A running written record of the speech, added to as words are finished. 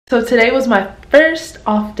So today was my first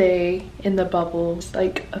off day in the bubble,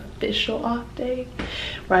 like official off day,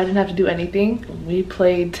 where I didn't have to do anything. We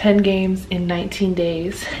played 10 games in 19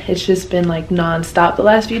 days. It's just been like non-stop the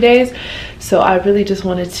last few days. So I really just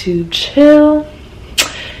wanted to chill,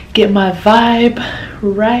 get my vibe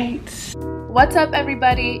right. What's up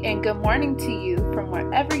everybody, and good morning to you from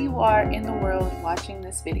wherever you are in the world watching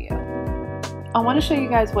this video. I want to show you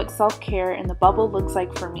guys what self-care in the bubble looks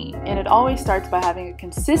like for me, and it always starts by having a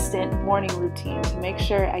consistent morning routine to make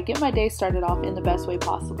sure I get my day started off in the best way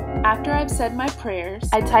possible. After I've said my prayers,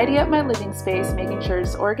 I tidy up my living space, making sure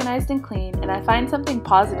it's organized and clean, and I find something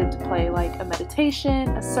positive to play like a meditation,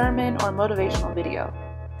 a sermon, or a motivational video.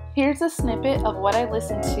 Here's a snippet of what I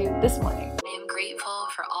listened to this morning. I am grateful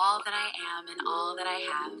for all that I am and all that I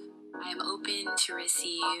have. I am open to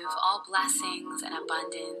receive all blessings and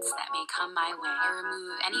abundance that may come my way. I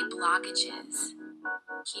remove any blockages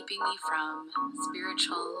keeping me from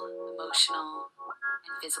spiritual, emotional,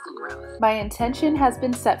 and physical growth. My intention has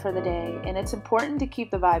been set for the day, and it's important to keep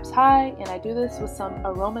the vibes high, and I do this with some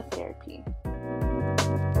aromatherapy.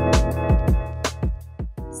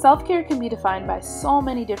 Self-care can be defined by so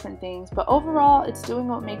many different things, but overall, it's doing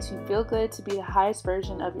what makes you feel good to be the highest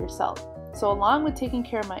version of yourself. So along with taking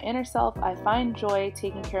care of my inner self, I find joy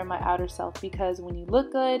taking care of my outer self, because when you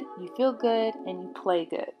look good, you feel good, and you play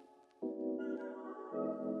good.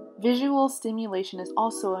 Visual stimulation is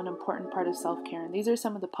also an important part of self-care, and these are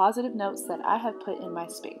some of the positive notes that I have put in my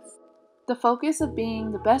space. The focus of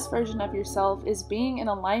being the best version of yourself is being in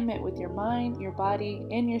alignment with your mind, your body,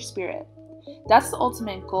 and your spirit. That's the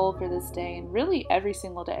ultimate goal for this day, and really every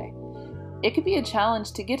single day. It could be a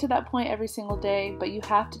challenge to get to that point every single day, but you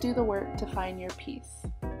have to do the work to find your peace.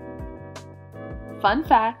 Fun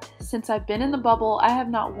fact, since I've been in the bubble, I have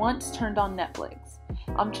not once turned on Netflix.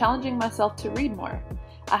 I'm challenging myself to read more.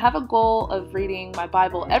 I have a goal of reading my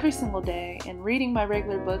Bible every single day and reading my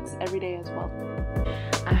regular books every day as well.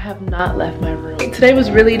 I have not left my room. Today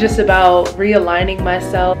was really just about realigning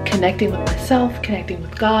myself, connecting with myself, connecting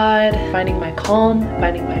with God, finding my calm,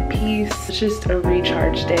 finding my peace. It's just a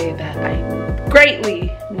recharge day that I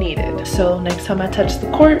greatly needed. So next time I touch the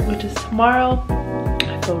court, which is tomorrow,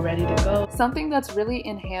 I feel ready to go. Something that's really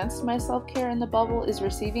enhanced my self-care in the bubble is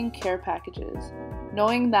receiving care packages.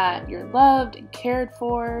 Knowing that you're loved and cared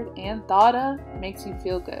for and thought of makes you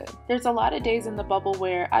feel good. There's a lot of days in the bubble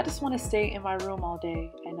where I just want to stay in my room all day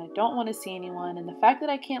and I don't want to see anyone, and the fact that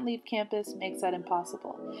I can't leave campus makes that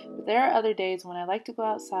impossible. But there are other days when I like to go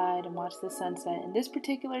outside and watch the sunset, and this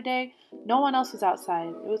particular day, no one else was outside.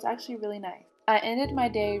 It was actually really nice. I ended my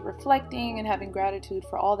day reflecting and having gratitude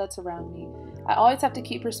for all that's around me. I always have to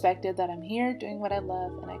keep perspective that I'm here doing what I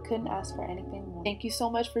love, and I couldn't ask for anything more. Thank you so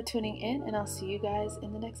much for tuning in, and I'll see you guys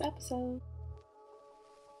in the next episode.